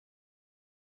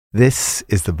This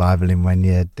is the Bible in 1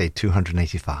 year, day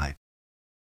 285.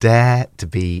 Dare to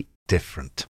be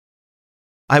different.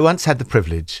 I once had the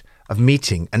privilege of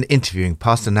meeting and interviewing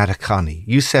Pastor Nadakani.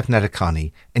 Yusef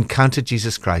Nadakani encountered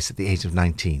Jesus Christ at the age of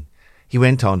 19. He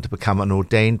went on to become an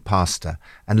ordained pastor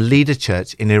and lead a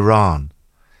church in Iran.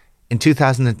 In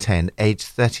 2010, aged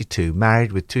 32,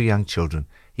 married with 2 young children,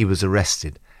 he was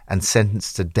arrested and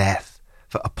sentenced to death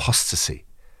for apostasy,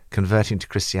 converting to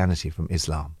Christianity from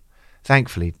Islam.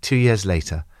 Thankfully, 2 years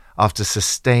later, after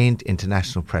sustained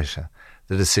international pressure,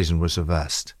 the decision was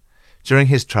reversed. During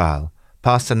his trial,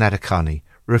 Pastor Nadakani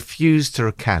refused to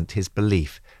recant his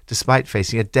belief despite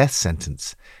facing a death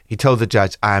sentence. He told the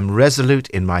judge, "I am resolute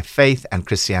in my faith and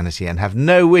Christianity and have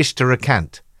no wish to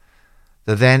recant."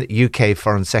 The then UK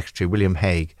Foreign Secretary William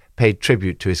Hague paid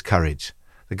tribute to his courage.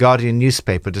 The Guardian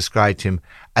newspaper described him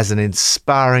as an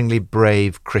inspiringly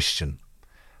brave Christian.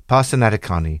 Pastor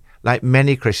Nadakani, like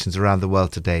many Christians around the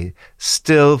world today,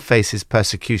 still faces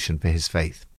persecution for his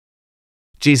faith.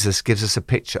 Jesus gives us a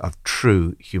picture of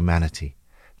true humanity.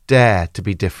 Dare to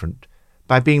be different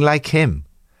by being like him.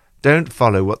 Don't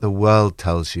follow what the world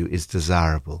tells you is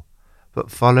desirable,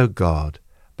 but follow God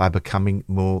by becoming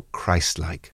more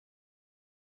Christ-like.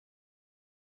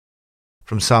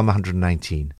 From Psalm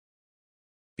 119.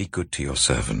 Be good to your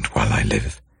servant while I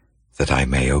live, that I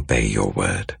may obey your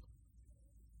word.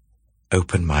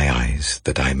 Open my eyes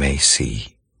that I may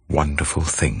see wonderful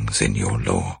things in your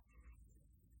law.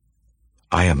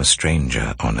 I am a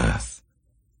stranger on earth.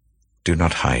 Do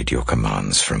not hide your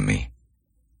commands from me.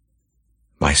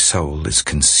 My soul is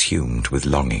consumed with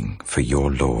longing for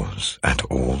your laws at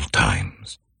all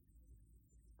times.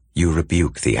 You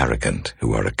rebuke the arrogant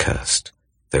who are accursed,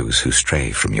 those who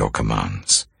stray from your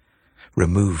commands.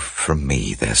 Remove from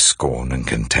me their scorn and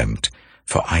contempt,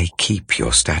 for I keep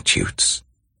your statutes.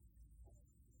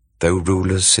 Though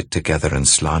rulers sit together and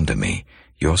slander me,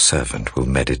 your servant will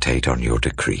meditate on your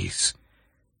decrees.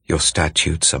 Your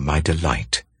statutes are my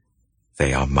delight.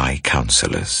 They are my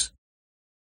counselors.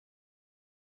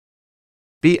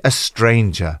 Be a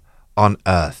stranger on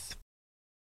earth.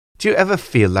 Do you ever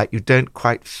feel like you don't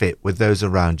quite fit with those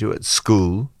around you at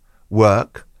school,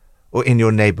 work, or in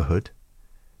your neighborhood?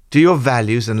 Do your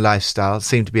values and lifestyle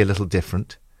seem to be a little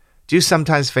different? Do you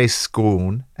sometimes face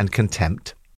scorn and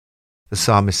contempt? The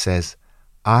psalmist says,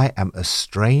 "I am a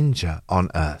stranger on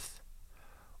earth."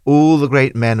 All the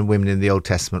great men and women in the Old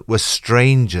Testament were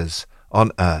strangers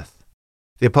on earth.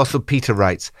 The Apostle Peter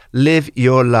writes, "Live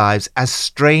your lives as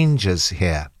strangers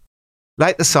here."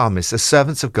 Like the psalmist, as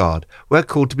servants of God, we're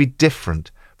called to be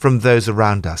different from those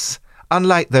around us.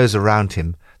 Unlike those around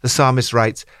him, the psalmist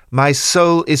writes, "My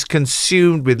soul is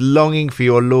consumed with longing for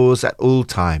your laws at all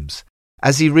times."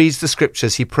 As he reads the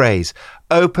scriptures, he prays,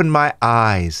 "Open my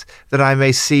eyes that I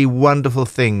may see wonderful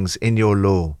things in your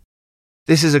law."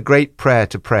 This is a great prayer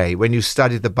to pray when you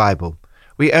study the Bible.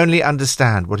 We only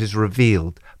understand what is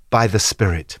revealed by the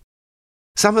Spirit.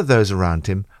 Some of those around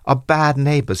him are bad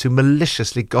neighbors who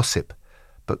maliciously gossip,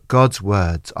 but God's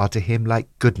words are to him like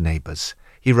good neighbors.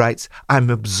 He writes, "I'm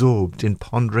absorbed in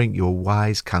pondering your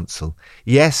wise counsel.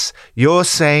 Yes, your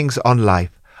sayings on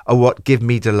life are what give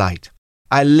me delight.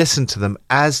 I listen to them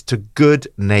as to good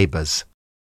neighbors."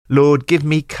 Lord, give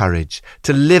me courage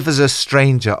to live as a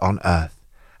stranger on earth.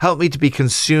 Help me to be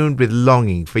consumed with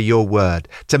longing for your word,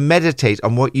 to meditate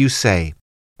on what you say.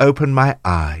 Open my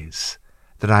eyes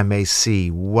that I may see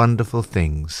wonderful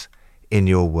things in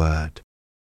your word.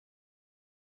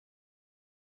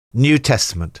 New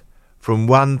Testament from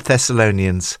 1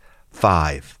 Thessalonians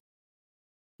 5.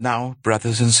 Now,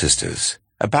 brothers and sisters,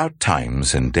 about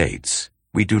times and dates,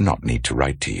 we do not need to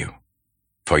write to you.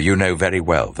 For you know very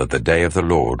well that the day of the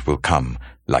Lord will come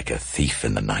like a thief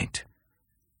in the night.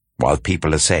 While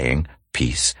people are saying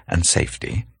peace and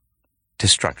safety,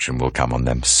 destruction will come on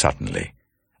them suddenly,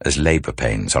 as labor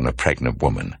pains on a pregnant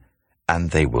woman,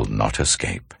 and they will not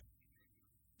escape.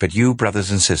 But you,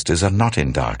 brothers and sisters, are not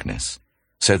in darkness,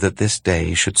 so that this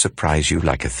day should surprise you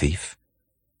like a thief.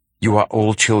 You are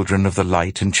all children of the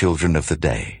light and children of the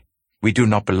day. We do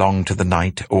not belong to the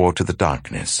night or to the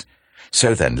darkness.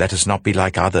 So then, let us not be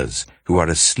like others who are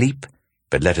asleep,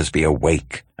 but let us be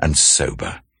awake and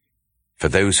sober. For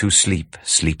those who sleep,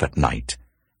 sleep at night,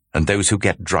 and those who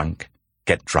get drunk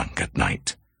at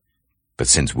night. But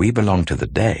since we belong to the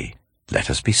day, let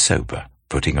us be sober,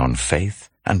 putting on faith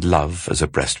and love as a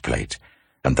breastplate,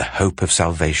 and the hope of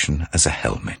salvation as a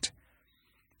helmet.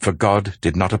 For God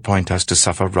did not appoint us to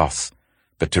suffer wrath,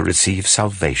 but to receive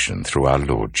salvation through our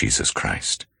Lord Jesus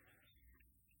Christ.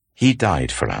 He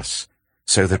died for us,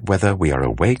 so that whether we are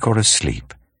awake or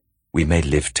asleep, we may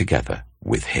live together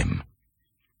with him.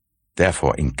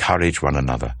 Therefore, encourage one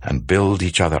another and build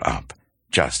each other up,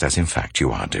 just as in fact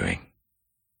you are doing.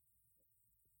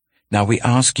 Now we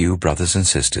ask you, brothers and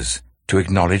sisters, to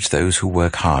acknowledge those who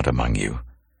work hard among you,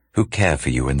 who care for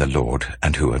you in the Lord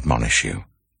and who admonish you.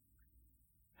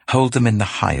 Hold them in the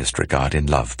highest regard in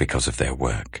love because of their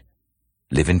work.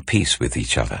 Live in peace with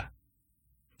each other.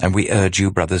 And we urge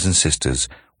you, brothers and sisters,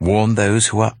 warn those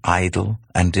who are idle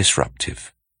and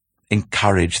disruptive.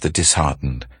 Encourage the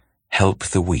disheartened. Help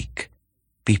the weak.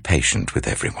 Be patient with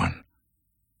everyone.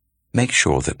 Make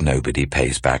sure that nobody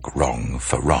pays back wrong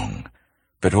for wrong,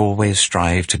 but always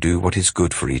strive to do what is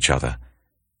good for each other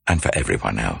and for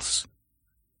everyone else.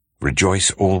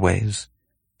 Rejoice always.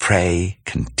 Pray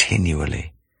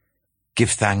continually.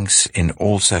 Give thanks in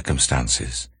all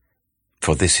circumstances,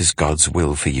 for this is God's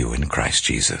will for you in Christ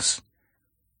Jesus.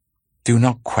 Do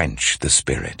not quench the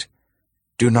Spirit.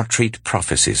 Do not treat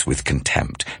prophecies with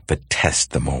contempt, but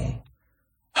test them all.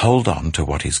 Hold on to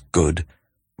what is good.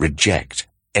 Reject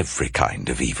every kind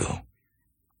of evil.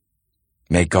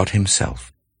 May God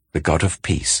himself, the God of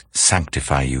peace,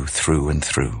 sanctify you through and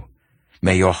through.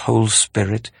 May your whole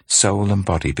spirit, soul, and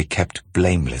body be kept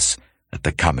blameless at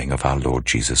the coming of our Lord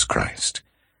Jesus Christ.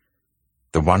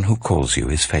 The one who calls you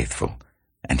is faithful,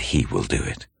 and he will do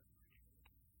it.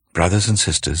 Brothers and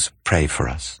sisters, pray for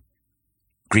us.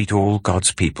 Greet all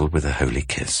God's people with a holy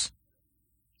kiss.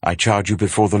 I charge you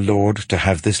before the Lord to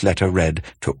have this letter read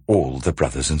to all the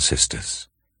brothers and sisters.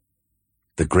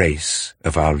 The grace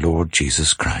of our Lord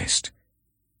Jesus Christ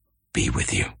be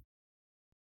with you.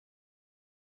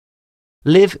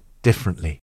 Live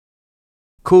differently.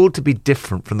 Called to be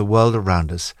different from the world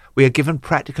around us, we are given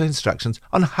practical instructions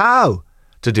on how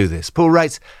to do this. Paul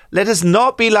writes, "Let us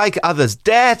not be like others,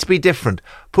 dare to be different."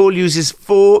 Paul uses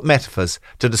 4 metaphors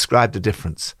to describe the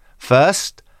difference.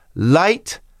 First,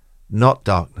 light, not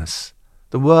darkness.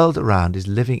 The world around is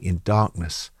living in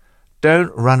darkness.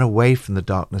 Don't run away from the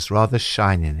darkness, rather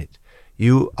shine in it.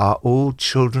 You are all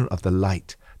children of the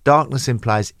light. Darkness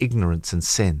implies ignorance and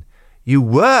sin. You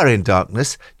were in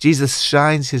darkness. Jesus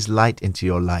shines his light into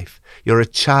your life. You're a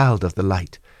child of the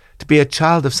light. To be a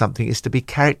child of something is to be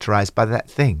characterized by that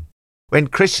thing. When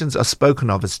Christians are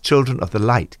spoken of as children of the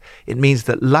light, it means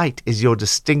that light is your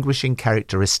distinguishing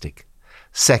characteristic.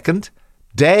 Second,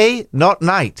 day, not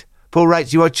night. Paul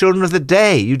writes, you are children of the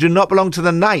day. You do not belong to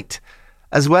the night.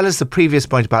 As well as the previous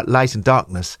point about light and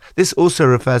darkness, this also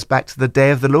refers back to the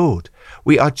day of the Lord.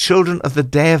 We are children of the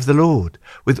day of the Lord,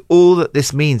 with all that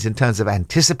this means in terms of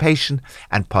anticipation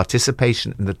and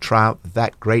participation in the triumph of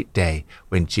that great day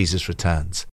when Jesus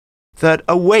returns. Third,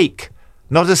 awake,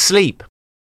 not asleep.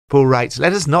 Paul writes,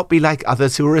 let us not be like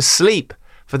others who are asleep,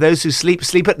 for those who sleep,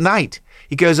 sleep at night.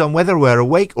 He goes on, whether we're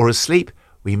awake or asleep,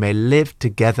 we may live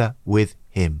together with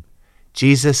him.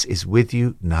 Jesus is with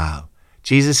you now.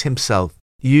 Jesus himself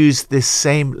used this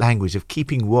same language of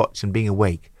keeping watch and being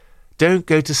awake. Don't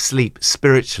go to sleep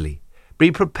spiritually.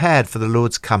 Be prepared for the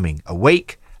Lord's coming,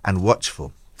 awake and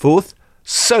watchful. Fourth,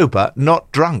 sober,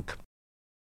 not drunk.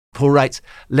 Paul writes,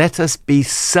 let us be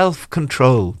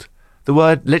self-controlled. The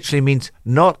word literally means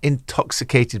not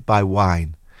intoxicated by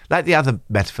wine. Like the other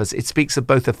metaphors, it speaks of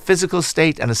both a physical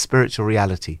state and a spiritual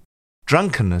reality.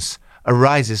 Drunkenness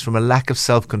arises from a lack of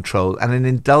self-control and an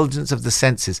indulgence of the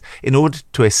senses in order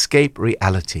to escape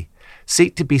reality.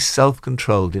 Seek to be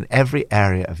self-controlled in every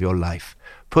area of your life.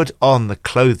 Put on the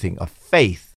clothing of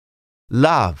faith,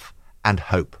 love, and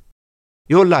hope.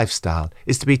 Your lifestyle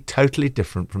is to be totally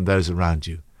different from those around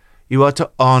you. You are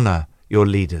to honor your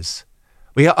leaders.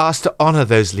 We are asked to honor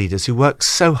those leaders who work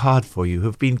so hard for you, who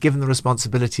have been given the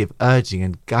responsibility of urging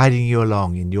and guiding you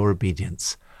along in your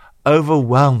obedience.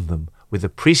 Overwhelm them with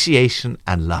appreciation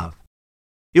and love.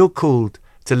 You're called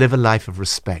to live a life of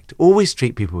respect. Always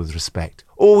treat people with respect.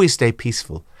 Always stay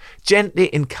peaceful.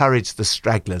 Gently encourage the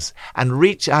stragglers and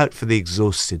reach out for the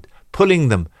exhausted, pulling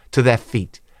them to their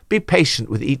feet. Be patient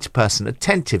with each person,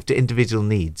 attentive to individual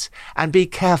needs, and be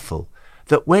careful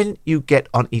that when you get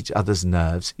on each other's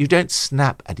nerves, you don't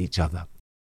snap at each other.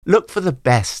 Look for the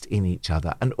best in each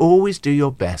other and always do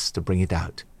your best to bring it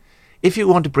out. If you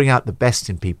want to bring out the best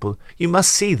in people, you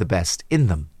must see the best in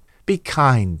them. Be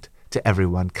kind to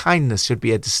everyone. Kindness should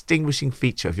be a distinguishing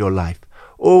feature of your life.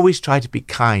 Always try to be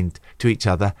kind to each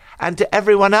other and to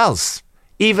everyone else.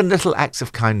 Even little acts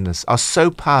of kindness are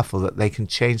so powerful that they can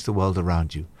change the world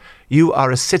around you. You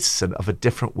are a citizen of a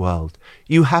different world.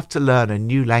 You have to learn a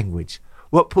new language.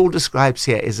 What Paul describes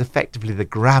here is effectively the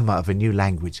grammar of a new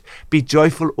language. Be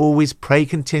joyful always, pray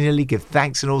continually, give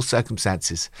thanks in all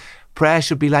circumstances. Prayer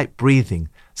should be like breathing,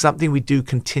 something we do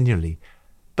continually,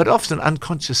 but often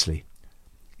unconsciously.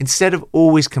 Instead of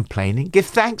always complaining, give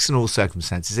thanks in all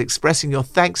circumstances, expressing your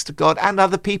thanks to God and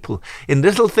other people in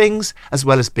little things as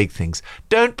well as big things.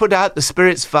 Don't put out the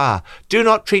Spirit's fire. Do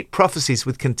not treat prophecies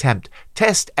with contempt.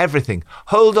 Test everything.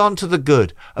 Hold on to the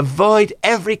good. Avoid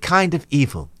every kind of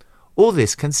evil. All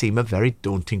this can seem a very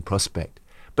daunting prospect,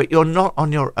 but you're not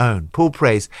on your own. Paul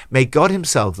prays, may God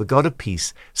himself, the God of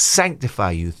peace, sanctify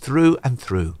you through and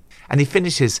through. And he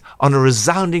finishes on a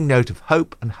resounding note of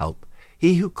hope and help.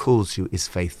 He who calls you is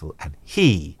faithful, and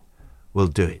he will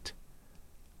do it.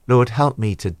 Lord, help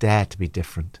me to dare to be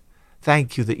different.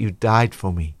 Thank you that you died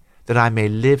for me, that I may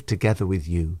live together with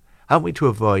you. Help me to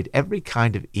avoid every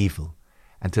kind of evil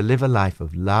and to live a life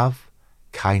of love,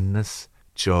 kindness,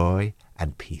 joy,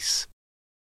 and peace.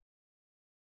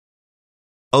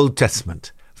 Old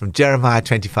Testament, from Jeremiah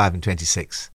 25 and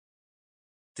 26.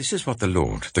 This is what the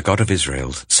Lord, the God of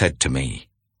Israel, said to me.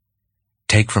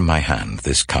 Take from my hand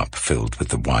this cup filled with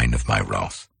the wine of my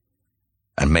wrath,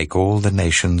 and make all the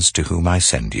nations to whom I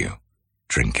send you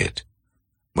drink it.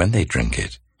 When they drink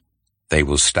it, they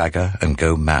will stagger and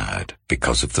go mad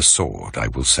because of the sword I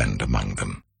will send among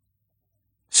them.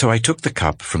 So I took the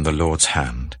cup from the Lord's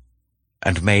hand,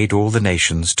 and made all the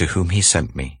nations to whom he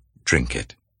sent me drink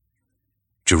it.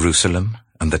 Jerusalem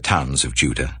and the towns of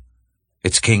Judah,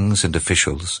 its kings and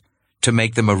officials, to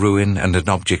make them a ruin and an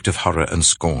object of horror and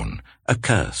scorn, a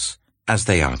curse, as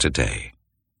they are today.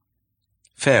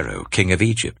 Pharaoh, king of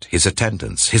Egypt, his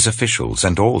attendants, his officials,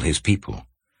 and all his people,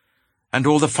 and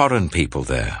all the foreign people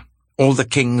there, all the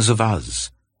kings of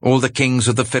Uz, all the kings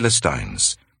of the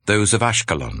Philistines, those of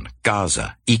Ashkelon,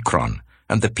 Gaza, Ekron,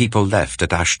 and the people left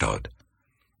at Ashdod,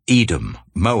 Edom,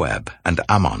 Moab, and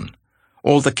Ammon,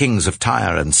 all the kings of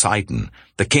Tyre and Sidon,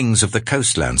 the kings of the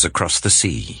coastlands across the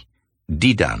sea,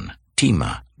 Dedan,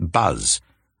 Tema, Buz,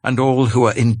 and all who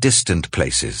are in distant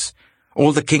places,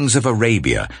 all the kings of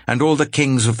Arabia, and all the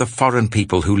kings of the foreign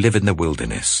people who live in the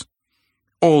wilderness,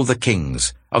 all the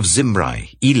kings of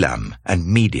Zimri, Elam, and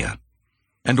Media,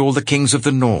 and all the kings of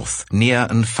the north, near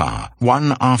and far,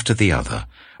 one after the other,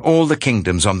 all the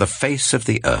kingdoms on the face of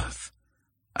the earth.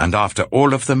 And after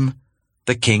all of them,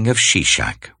 the king of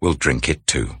Shishak will drink it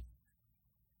too.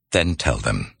 Then tell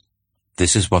them,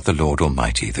 this is what the Lord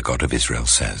Almighty, the God of Israel,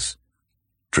 says.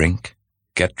 Drink,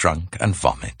 get drunk, and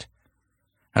vomit,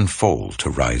 and fall to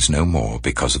rise no more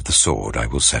because of the sword I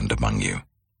will send among you.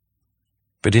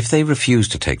 But if they refuse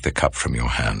to take the cup from your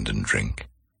hand and drink,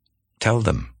 tell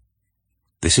them,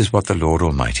 this is what the Lord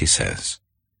Almighty says.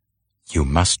 You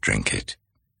must drink it.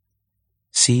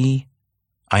 See,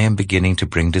 I am beginning to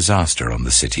bring disaster on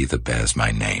the city that bears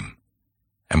my name.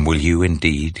 And will you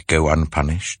indeed go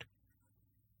unpunished?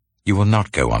 You will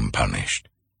not go unpunished,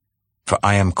 for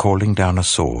I am calling down a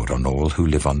sword on all who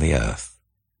live on the earth,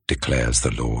 declares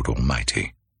the Lord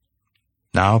Almighty.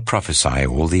 Now prophesy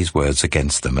all these words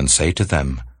against them, and say to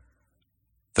them,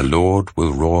 the Lord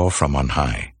will roar from on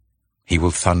high. He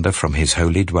will thunder from his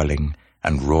holy dwelling,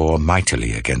 and roar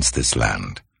mightily against this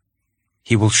land.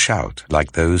 He will shout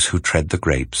like those who tread the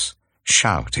grapes,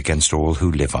 shout against all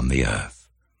who live on the earth.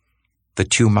 The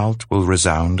tumult will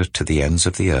resound to the ends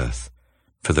of the earth,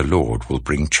 for the Lord will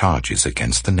bring charges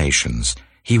against the nations.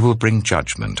 He will bring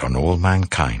judgment on all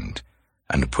mankind,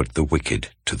 and put the wicked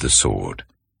to the sword,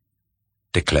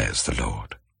 declares the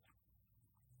Lord.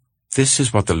 This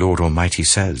is what the Lord Almighty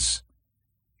says.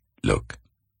 Look,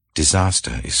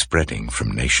 disaster is spreading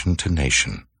from nation to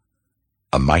nation.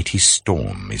 A mighty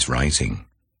storm is rising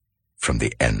from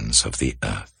the ends of the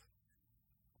earth.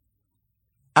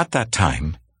 At that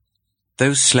time,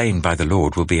 those slain by the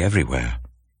Lord will be everywhere,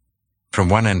 from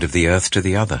one end of the earth to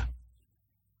the other.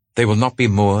 They will not be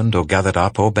mourned or gathered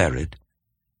up or buried,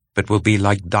 but will be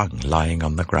like dung lying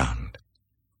on the ground.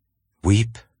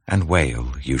 Weep and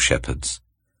wail, you shepherds.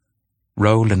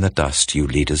 Roll in the dust, you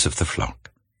leaders of the flock,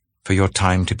 for your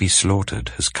time to be slaughtered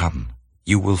has come.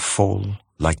 You will fall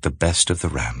like the best of the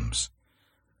rams.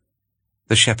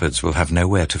 The shepherds will have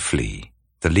nowhere to flee,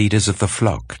 the leaders of the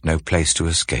flock no place to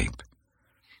escape.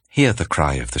 Hear the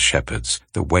cry of the shepherds,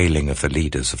 the wailing of the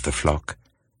leaders of the flock,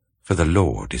 for the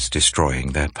Lord is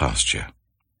destroying their pasture.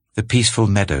 The peaceful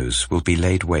meadows will be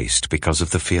laid waste because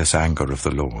of the fierce anger of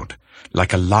the Lord.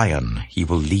 Like a lion he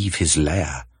will leave his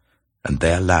lair, and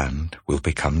their land will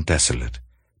become desolate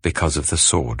because of the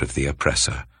sword of the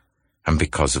oppressor, and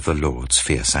because of the Lord's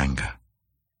fierce anger.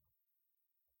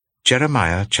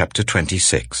 Jeremiah chapter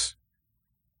 26.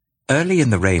 Early in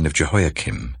the reign of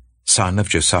Jehoiakim, son of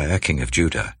Josiah king of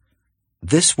Judah,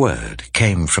 this word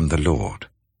came from the Lord.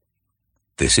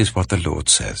 This is what the Lord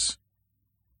says.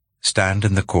 Stand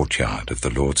in the courtyard of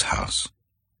the Lord's house.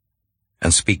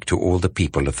 and speak to all the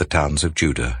people of the towns of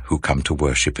Judah who come to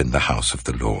worship in the house of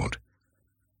the Lord.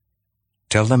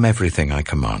 Tell them everything I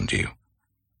command you.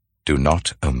 Do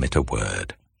not omit a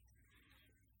word.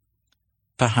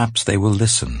 Perhaps they will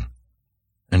listen,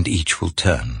 and each will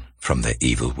turn from their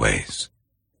evil ways.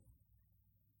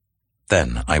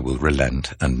 Then I will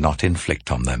relent and not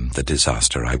inflict on them the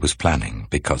disaster I was planning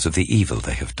because of the evil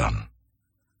they have done.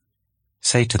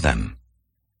 Say to them,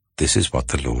 this is what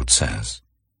the Lord says.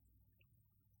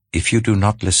 If you do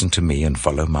not listen to me and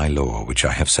follow my law which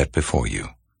I have set before you,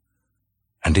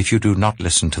 and if you do not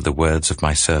listen to the words of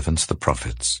my servants the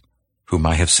prophets, whom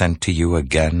I have sent to you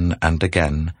again and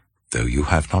again, though you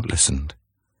have not listened,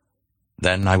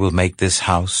 then I will make this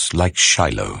house like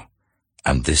Shiloh,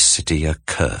 and this city a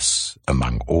curse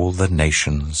among all the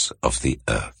nations of the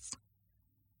earth.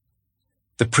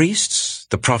 The priests,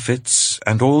 the prophets,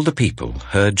 and all the people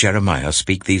heard Jeremiah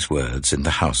speak these words in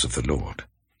the house of the Lord.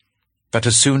 But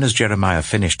as soon as Jeremiah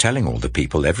finished telling all the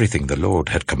people everything the Lord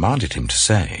had commanded him to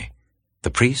say,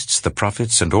 the priests, the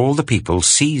prophets, and all the people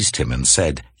seized him and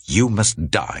said, "You must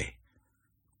die.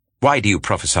 Why do you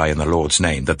prophesy in the Lord's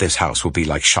name that this house will be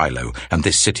like Shiloh, and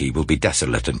this city will be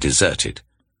desolate and deserted?"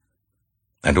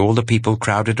 And all the people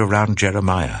crowded around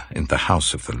Jeremiah in the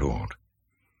house of the Lord.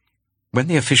 When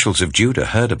the officials of Judah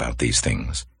heard about these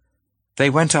things, they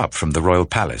went up from the royal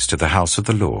palace to the house of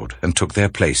the Lord and took their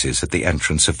places at the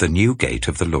entrance of the new gate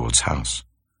of the Lord's house.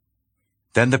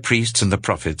 Then the priests and the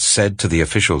prophets said to the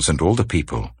officials and all the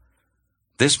people,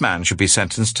 "This man should be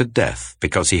sentenced to death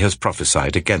because he has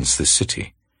prophesied against this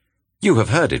city. You have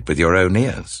heard it with your own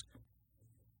ears."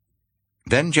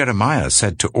 Then Jeremiah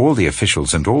said to all the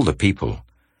officials and all the people,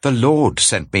 "The Lord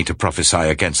sent me to prophesy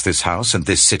against this house and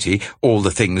this city all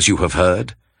the things you have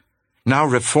heard. Now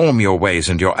reform your ways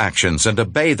and your actions and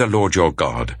obey the Lord your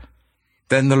God.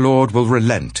 Then the Lord will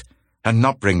relent and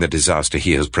not bring the disaster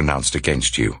he has pronounced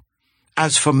against you.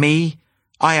 As for me,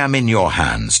 I am in your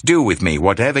hands. Do with me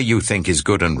whatever you think is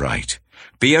good and right.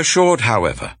 Be assured,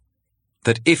 however,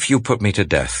 that if you put me to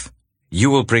death, you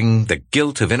will bring the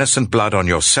guilt of innocent blood on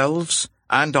yourselves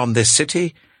and on this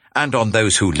city and on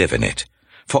those who live in it.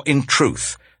 For in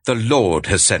truth, the Lord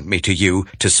has sent me to you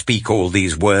to speak all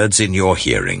these words in your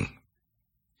hearing."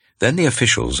 Then the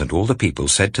officials and all the people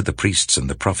said to the priests and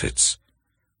the prophets,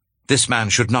 "This man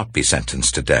should not be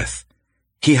sentenced to death.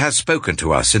 He has spoken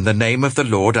to us in the name of the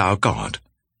Lord our God."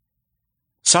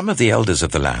 Some of the elders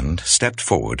of the land stepped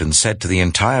forward and said to the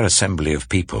entire assembly of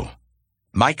people,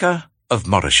 "Micah of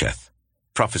Moresheth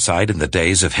prophesied in the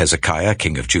days of Hezekiah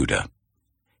king of Judah.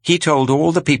 He told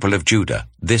all the people of Judah,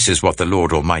 'This is what the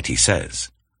Lord Almighty says.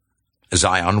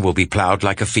 Zion will be plowed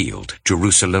like a field,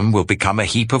 Jerusalem will become a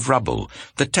heap of rubble,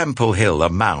 the Temple Hill a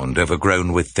mound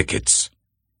overgrown with thickets.'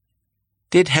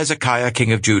 Did Hezekiah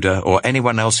king of Judah or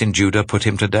anyone else in Judah put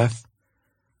him to death?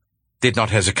 Did not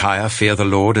Hezekiah fear the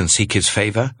Lord and seek his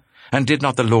favor? And did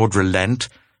not the Lord relent,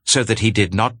 so that he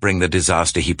did not bring the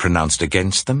disaster he pronounced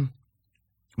against them?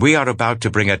 We are about to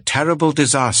bring a terrible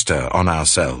disaster on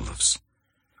ourselves."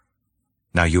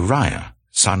 Now Uriah,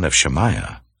 son of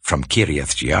Shemaiah, from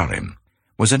Kiriath-Jearim,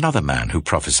 was another man who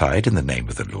prophesied in the name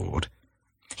of the Lord.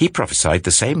 He prophesied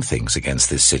the same things against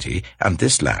this city and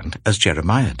this land as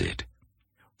Jeremiah did.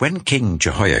 When King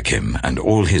Jehoiakim and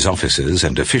all his officers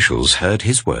and officials heard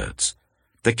his words,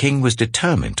 the king was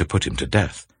determined to put him to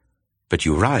death. But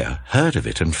Uriah heard of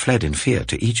it and fled in fear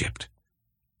to Egypt.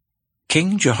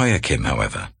 King Jehoiakim,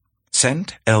 however,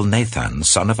 sent Elnathan,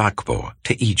 son of Achbor,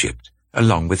 to Egypt,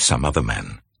 along with some other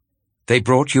men. They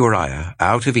brought Uriah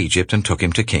out of Egypt and took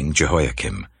him to King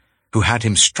Jehoiakim, who had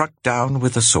him struck down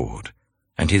with a sword,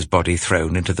 and his body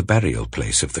thrown into the burial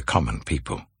place of the common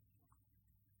people.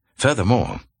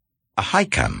 Furthermore,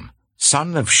 Ahikam,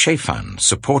 son of Shaphan,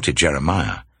 supported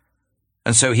Jeremiah,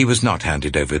 and so he was not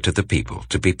handed over to the people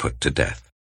to be put to death.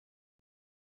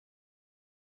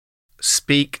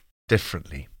 Speak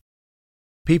differently.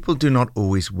 People do not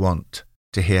always want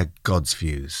to hear God's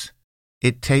views.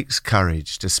 It takes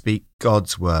courage to speak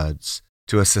God's words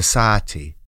to a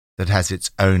society that has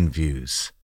its own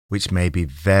views, which may be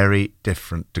very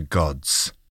different to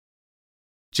God's.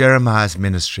 Jeremiah's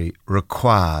ministry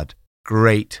required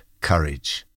great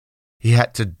courage. He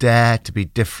had to dare to be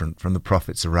different from the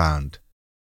prophets around.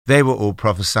 They were all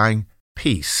prophesying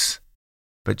peace,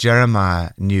 but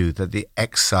Jeremiah knew that the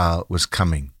exile was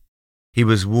coming. He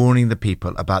was warning the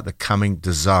people about the coming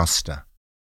disaster.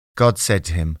 God said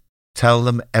to him, "Tell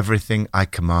them everything I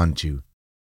command you.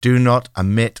 Do not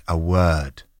omit a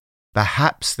word.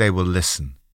 Perhaps they will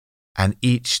listen, and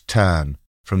each turn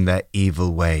from their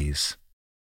evil ways."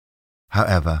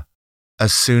 However,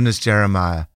 as soon as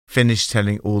Jeremiah finished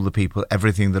telling all the people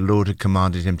everything the Lord had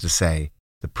commanded him to say,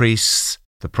 the priests,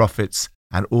 the prophets,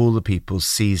 and all the people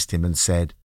seized him and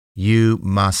said, "You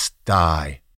must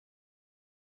die."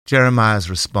 Jeremiah's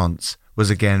response was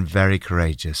again very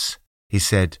courageous. He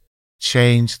said,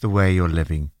 "Change the way you're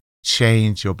living.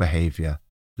 Change your behavior.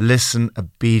 Listen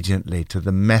obediently to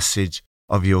the message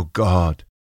of your God.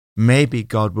 Maybe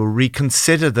God will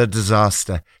reconsider the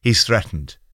disaster he's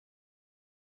threatened.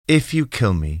 If you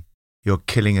kill me, you're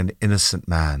killing an innocent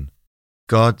man.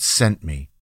 God sent me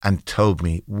and told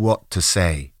me what to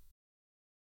say."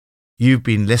 You've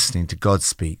been listening to God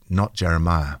speak, not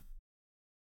Jeremiah.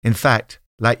 In fact,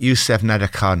 like Yusef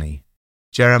Nadakani,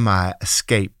 Jeremiah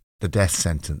escaped the death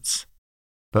sentence,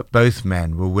 but both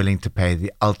men were willing to pay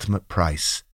the ultimate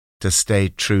price to stay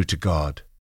true to God.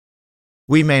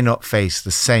 We may not face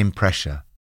the same pressure,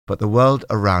 but the world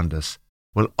around us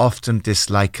will often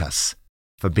dislike us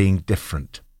for being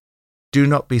different. Do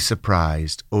not be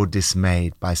surprised or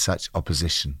dismayed by such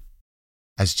opposition.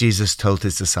 As Jesus told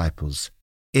his disciples,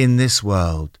 "In this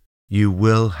world you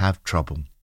will have trouble.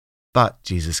 But,"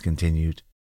 Jesus continued,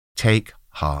 "take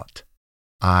heart.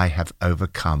 I have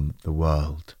overcome the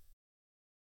world."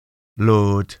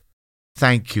 Lord,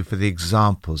 thank you for the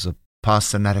examples of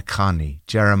Pastor Nadakani,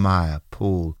 Jeremiah,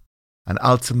 Paul, and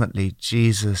ultimately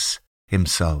Jesus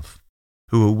himself,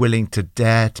 who were willing to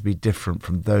dare to be different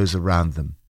from those around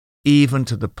them, even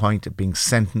to the point of being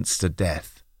sentenced to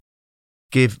death.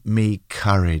 Give me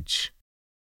courage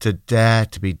to dare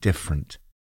to be different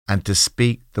and to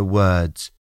speak the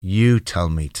words you tell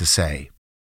me to say.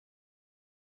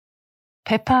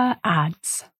 Pippa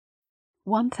adds,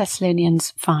 1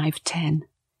 Thessalonians 5:10.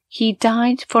 He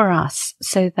died for us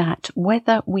so that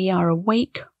whether we are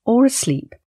awake or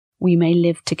asleep, we may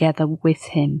live together with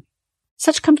him.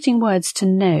 Such comforting words to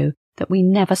know that we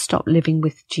never stop living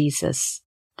with Jesus.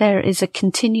 There is a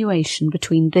continuation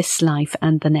between this life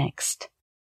and the next.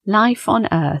 Life on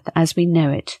earth as we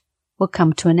know it will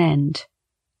come to an end,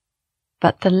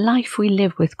 but the life we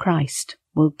live with Christ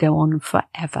will go on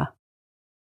forever.